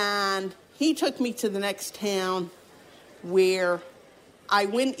 And he took me to the next town, where I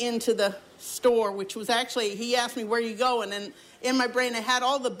went into the store, which was actually, he asked me, "Where are you going?" And in my brain, I had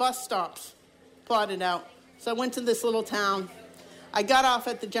all the bus stops plotted out. So I went to this little town. I got off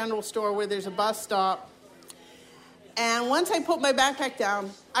at the general store where there's a bus stop. And once I put my backpack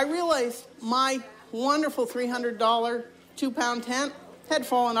down, I realized my wonderful $300 2-pound tent had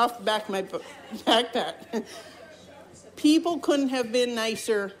fallen off the back of my backpack. People couldn't have been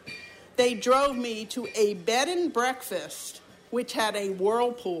nicer. They drove me to a bed and breakfast, which had a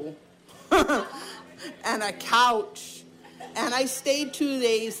whirlpool and a couch. And I stayed 2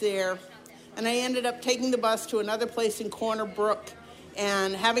 days there. And I ended up taking the bus to another place in Corner Brook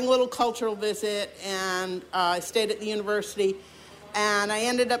and having a little cultural visit. And I stayed at the university. And I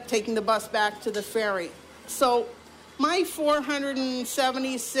ended up taking the bus back to the ferry. So my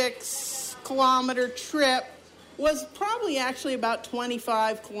 476-kilometer trip was probably actually about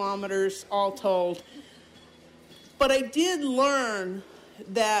 25 kilometers all told. But I did learn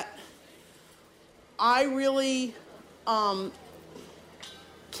that I really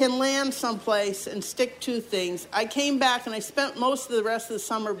can land someplace and stick to things. I came back and I spent most of the rest of the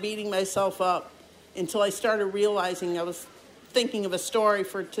summer beating myself up until I started realizing, I was thinking of a story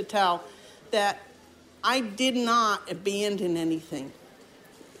to tell, that I did not abandon anything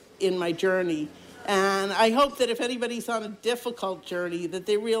in my journey. And I hope that if anybody's on a difficult journey, that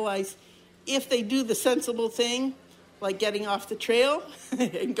they realize if they do the sensible thing, like getting off the trail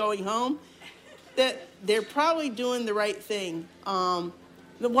and going home, that they're probably doing the right thing.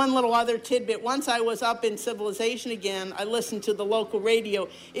 The one little other tidbit, once I was up in civilization again, I listened to the local radio.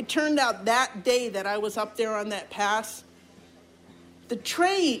 It turned out that day that I was up there on that pass, the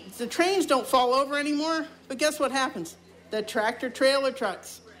trains don't fall over anymore, but guess what happens? The tractor trailer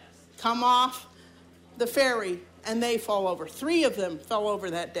trucks come off the ferry and they fall over. 3 of them fell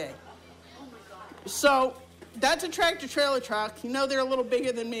over that day. So that's a tractor trailer truck. You know, they're a little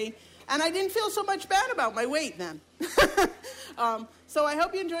bigger than me. And I didn't feel so much bad about my weight then. So I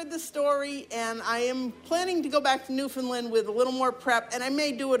hope you enjoyed this story, and I am planning to go back to Newfoundland with a little more prep, and I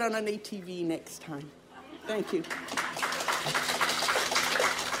may do it on an ATV next time. Thank you.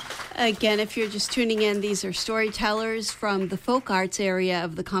 Again, if you're just tuning in, these are storytellers from the folk arts area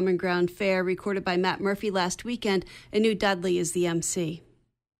of the Common Ground Fair, recorded by Matt Murphy last weekend. Anu Dudley is the MC.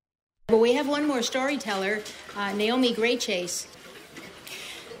 But we have one more storyteller, Naomi Graychase.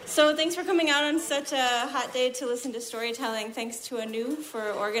 So thanks for coming out on such a hot day to listen to storytelling. Thanks to Anu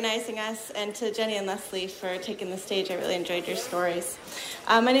for organizing us, and to Jenny and Leslie for taking the stage. I really enjoyed your stories.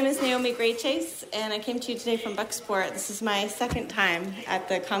 My name is Naomi Graychase, and I came to you today from Bucksport. This is my second time at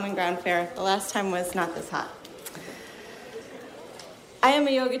the Common Ground Fair. The last time was not this hot. I am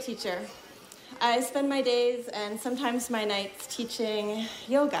a yoga teacher. I spend my days and sometimes my nights teaching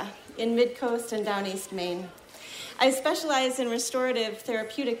yoga in Mid-Coast and Down East Maine. I specialize in restorative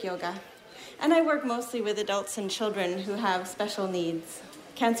therapeutic yoga, and I work mostly with adults and children who have special needs.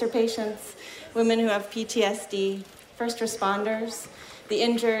 Cancer patients, women who have PTSD, first responders, the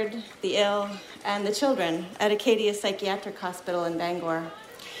injured, the ill, and the children at Acadia Psychiatric Hospital in Bangor.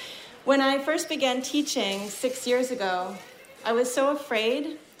 When I first began teaching 6 years ago, I was so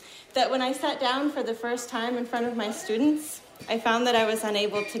afraid that when I sat down for the first time in front of my students, I found that I was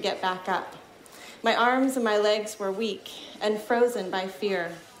unable to get back up. My arms and my legs were weak and frozen by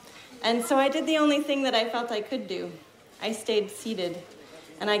fear. And so I did the only thing that I felt I could do. I stayed seated,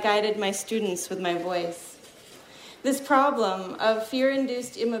 and I guided my students with my voice. This problem of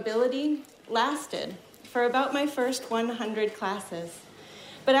fear-induced immobility lasted for about my first 100 classes.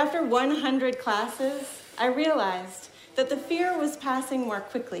 But after 100 classes, I realized that the fear was passing more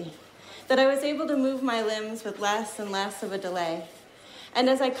quickly, that I was able to move my limbs with less and less of a delay. And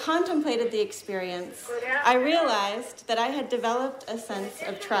as I contemplated the experience, I realized that I had developed a sense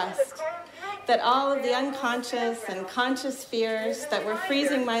of trust, that all of the unconscious and conscious fears that were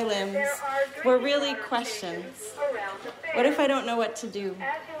freezing my limbs were really questions. What if I don't know what to do?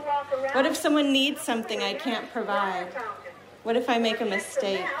 What if someone needs something I can't provide? What if I make a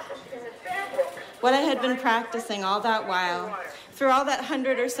mistake? What I had been practicing all that while, through all that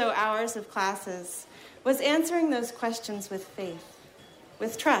 100 or so hours of classes, was answering those questions with faith.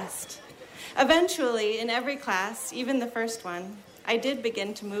 With trust. Eventually, in every class, even the first one, I did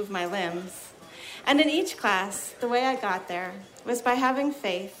begin to move my limbs. And in each class, the way I got there was by having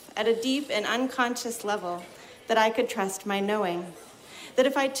faith at a deep and unconscious level that I could trust my knowing. That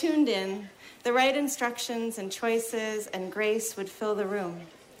if I tuned in, the right instructions and choices and grace would fill the room.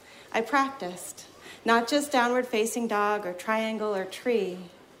 I practiced, not just downward facing dog or triangle or tree.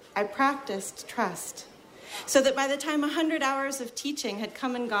 I practiced trust. So that by the time 100 hours of teaching had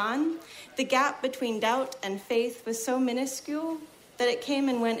come and gone, the gap between doubt and faith was so minuscule that it came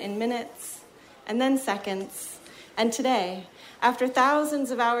and went in minutes, and then seconds. And today, after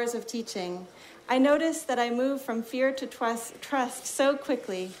thousands of hours of teaching, I noticed that I moved from fear to trust so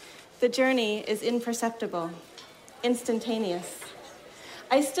quickly, the journey is imperceptible, instantaneous.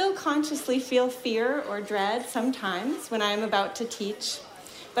 I still consciously feel fear or dread sometimes when I am about to teach,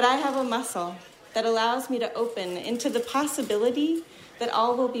 but I have a muscle that allows me to open into the possibility that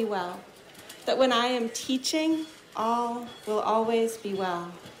all will be well, that when I am teaching, all will always be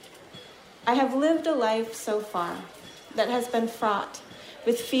well. I have lived a life so far that has been fraught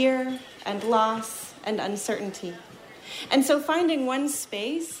with fear and loss and uncertainty. And so finding one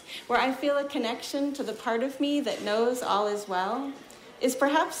space where I feel a connection to the part of me that knows all is well is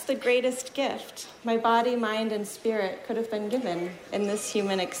perhaps the greatest gift my body, mind, and spirit could have been given in this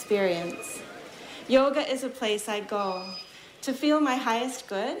human experience. Yoga is a place I go to feel my highest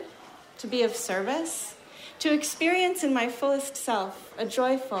good, to be of service, to experience in my fullest self a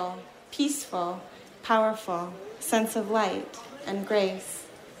joyful, peaceful, powerful sense of light and grace.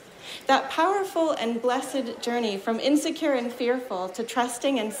 That powerful and blessed journey from insecure and fearful to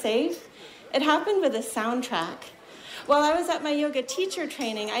trusting and safe, it happened with a soundtrack. While I was at my yoga teacher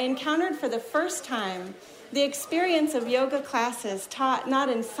training, I encountered for the first time the experience of yoga classes taught not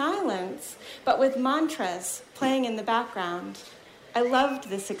in silence, but with mantras playing in the background. I loved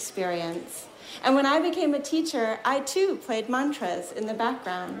this experience. And when I became a teacher, I too played mantras in the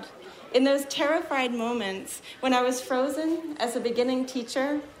background. In those terrified moments when I was frozen as a beginning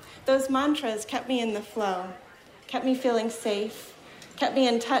teacher, those mantras kept me in the flow, kept me feeling safe, kept me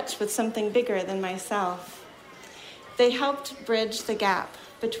in touch with something bigger than myself. They helped bridge the gap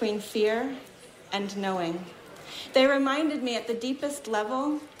between fear and knowing. They reminded me at the deepest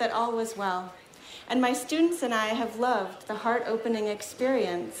level that all was well. And my students and I have loved the heart-opening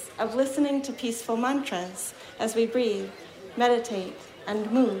experience of listening to peaceful mantras as we breathe, meditate, and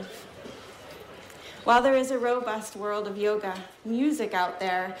move. While there is a robust world of yoga music out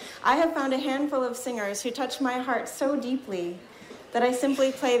there, I have found a handful of singers who touch my heart so deeply that I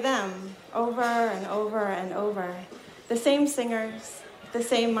simply play them over and over and over. The same singers, the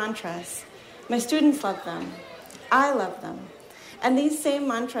same mantras. My students love them. I love them. And these same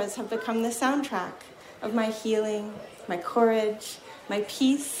mantras have become the soundtrack of my healing, my courage, my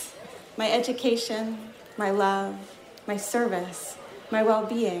peace, my education, my love, my service, my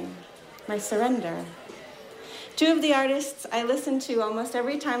well-being, my surrender. Two of the artists I listen to almost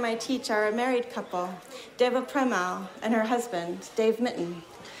every time I teach are a married couple, Deva Premal and her husband, Dave Mitten.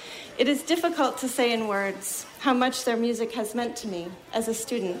 It is difficult to say in words how much their music has meant to me as a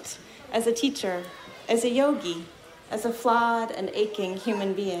student, as a teacher, as a yogi, as a flawed and aching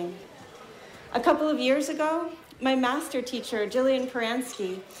human being. A couple of years ago, my master teacher, Jillian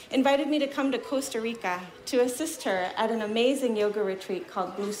Paransky, invited me to come to Costa Rica to assist her at an amazing yoga retreat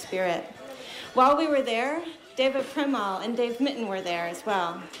called Blue Spirit. While we were there, Deva Premal and Dave Mitten were there as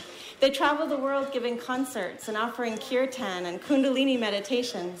well. They traveled the world giving concerts and offering kirtan and kundalini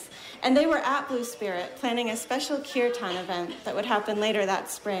meditations, and they were at Blue Spirit planning a special kirtan event that would happen later that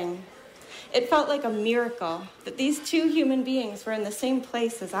spring. It felt like a miracle that these two human beings were in the same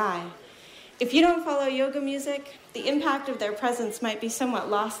place as I. If you don't follow yoga music, the impact of their presence might be somewhat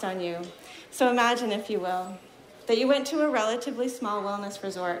lost on you. So imagine, if you will, that you went to a relatively small wellness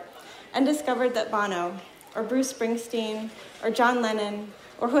resort and discovered that Bono, or Bruce Springsteen, or John Lennon,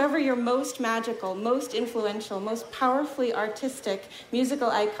 or whoever your most magical, most influential, most powerfully artistic musical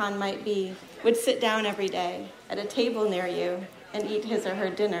icon might be, would sit down every day at a table near you and eat his or her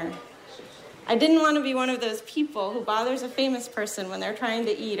dinner. I didn't want to be one of those people who bothers a famous person when they're trying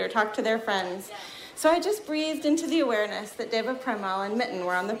to eat or talk to their friends. So I just breathed into the awareness that Deva Premal and Mitten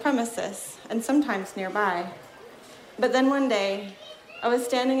were on the premises, and sometimes nearby. But then one day, I was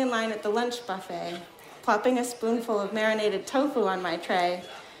standing in line at the lunch buffet, plopping a spoonful of marinated tofu on my tray,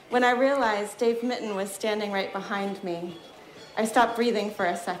 when I realized Dave Mitten was standing right behind me. I stopped breathing for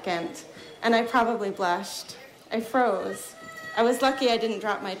a second, and I probably blushed. I froze. I was lucky I didn't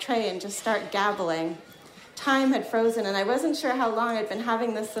drop my tray and just start gabbling. Time had frozen, and I wasn't sure how long I'd been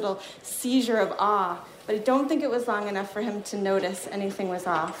having this little seizure of awe, but I don't think it was long enough for him to notice anything was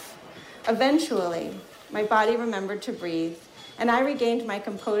off. Eventually, my body remembered to breathe, and I regained my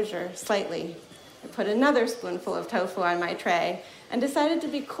composure slightly. I put another spoonful of tofu on my tray and decided to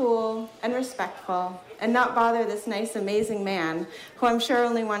be cool and respectful and not bother this nice, amazing man who I'm sure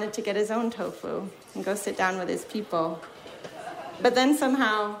only wanted to get his own tofu and go sit down with his people. But then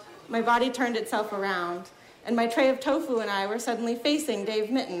somehow, my body turned itself around, and my tray of tofu and I were suddenly facing Dave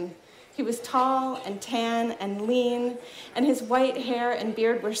Mitten. He was tall and tan and lean, and his white hair and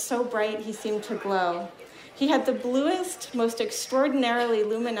beard were so bright he seemed to glow. He had the bluest, most extraordinarily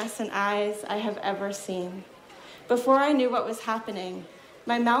luminescent eyes I have ever seen. Before I knew what was happening,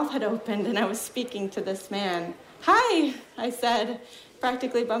 my mouth had opened and I was speaking to this man. "Hi," I said,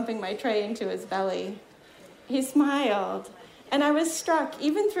 practically bumping my tray into his belly. He smiled, and I was struck,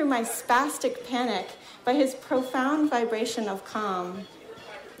 even through my spastic panic, by his profound vibration of calm.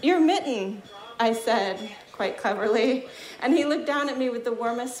 "You're Mitten," I said, quite cleverly, and he looked down at me with the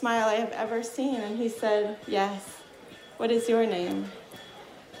warmest smile I have ever seen, and he said, "Yes. What is your name?"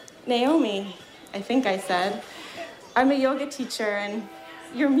 "Naomi," I think I said. "I'm a yoga teacher, and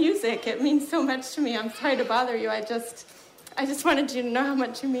your music, it means so much to me. I'm sorry to bother you. I just wanted you to know how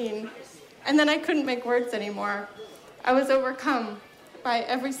much you mean." And then I couldn't make words anymore. I was overcome by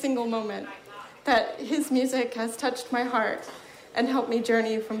every single moment that his music has touched my heart and helped me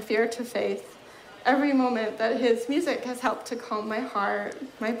journey from fear to faith. Every moment that his music has helped to calm my heart,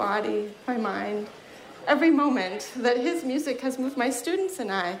 my body, my mind. Every moment that his music has moved my students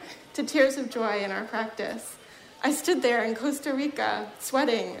and I to tears of joy in our practice. I stood there in Costa Rica,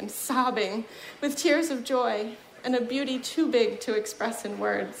 sweating and sobbing, with tears of joy and a beauty too big to express in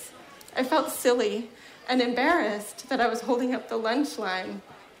words. I felt silly and embarrassed that I was holding up the lunch line.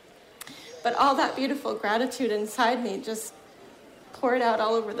 But all that beautiful gratitude inside me just poured out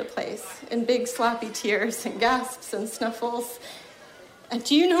all over the place in big sloppy tears and gasps and snuffles. And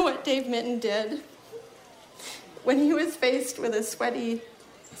do you know what Dave Mitten did? When he was faced with a sweaty,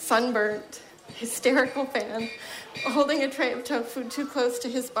 sunburnt, hysterical fan holding a tray of tofu too close to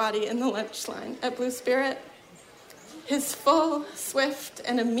his body in the lunch line at Blue Spirit, his full, swift,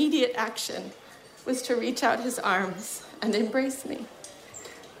 and immediate action was to reach out his arms and embrace me.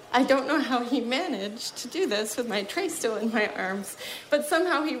 I don't know how he managed to do this with my tray still in my arms, but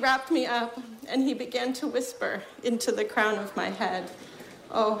somehow he wrapped me up and he began to whisper into the crown of my head,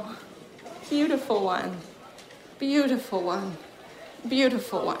 "Oh, beautiful one, beautiful one,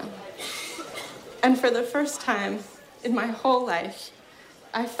 beautiful one." And for the first time in my whole life,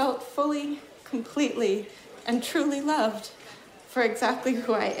 I felt fully, completely, and truly loved for exactly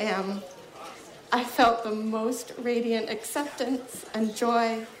who I am. I felt the most radiant acceptance and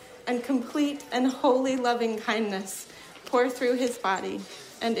joy and complete and wholly loving kindness pour through his body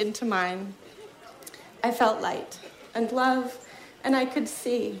and into mine. I felt light and love, and I could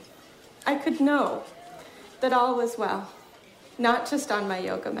see, I could know that all was well, not just on my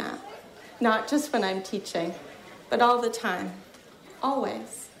yoga mat, not just when I'm teaching, but all the time,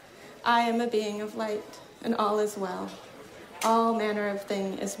 always. I am a being of light, and all is well. All manner of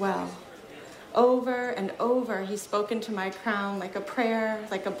thing is well. Over and over, he spoke into my crown like a prayer,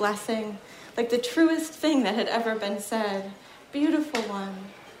 like a blessing, like the truest thing that had ever been said. Beautiful one,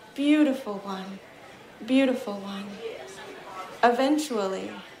 beautiful one, beautiful one.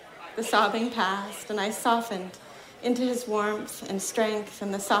 Eventually, the sobbing passed, and I softened into his warmth and strength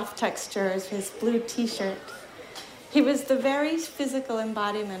and the soft textures of his blue t-shirt. He was the very physical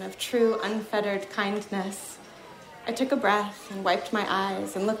embodiment of true, unfettered kindness. I took a breath and wiped my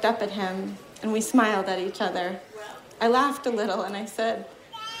eyes and looked up at him, and we smiled at each other. I laughed a little, and I said,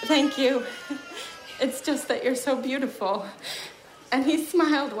 "Thank you. It's just that you're so beautiful." And he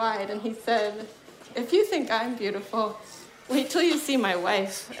smiled wide, and he said, "If you think I'm beautiful, wait till you see my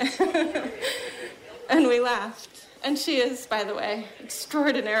wife." And we laughed. And she is, by the way,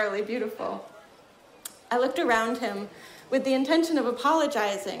 extraordinarily beautiful. I looked around him with the intention of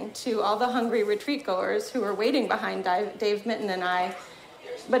apologizing to all the hungry retreat goers who were waiting behind Dave Mitten and I,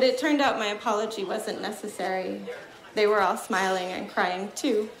 but it turned out my apology wasn't necessary. They were all smiling and crying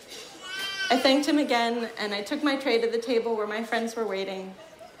too. I thanked him again, and I took my tray to the table where my friends were waiting.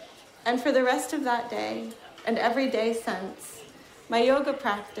 And for the rest of that day, and every day since, my yoga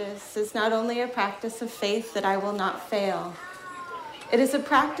practice is not only a practice of faith that I will not fail. It is a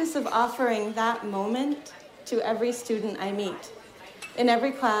practice of offering that moment to every student I meet. In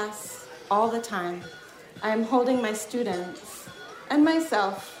every class, all the time, I am holding my students and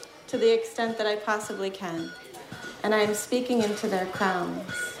myself to the extent that I possibly can. And I am speaking into their crowns.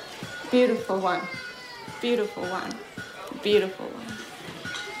 Beautiful one, beautiful one, beautiful one.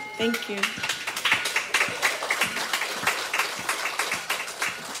 Thank you.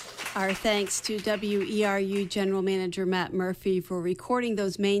 Our thanks to WERU General Manager Matt Murphy for recording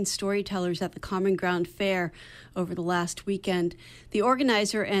those Maine storytellers at the Common Ground Fair over the last weekend. The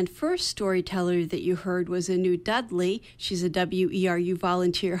organizer and first storyteller that you heard was Anu Dudley. She's a WERU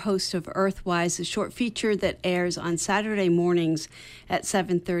volunteer host of Earthwise, a short feature that airs on Saturday mornings at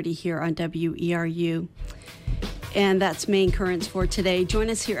 7:30 here on WERU. And that's Maine Currents for today. Join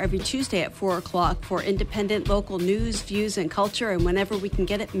us here every Tuesday at 4 o'clock for independent local news, views, and culture, and whenever we can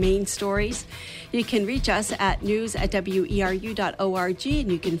get it, Maine stories. You can reach us at news@weru.org,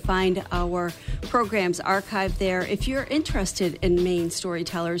 and you can find our programs archived there. If you're interested in Maine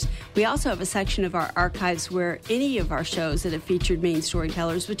storytellers, we also have a section of our archives where any of our shows that have featured Maine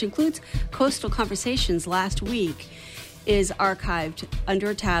storytellers, which includes Coastal Conversations last week, is archived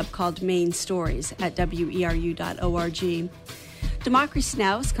under a tab called Maine Stories at weru.org. Democracy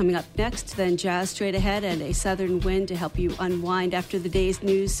Now! Is coming up next, then jazz straight ahead and a southern wind to help you unwind after the day's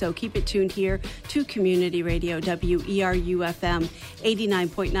news, so keep it tuned here to Community Radio, WERU-FM,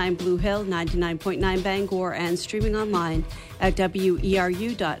 89.9 Blue Hill, 99.9 Bangor, and streaming online at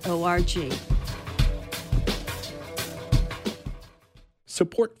weru.org.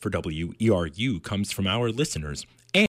 Support for WERU comes from our listeners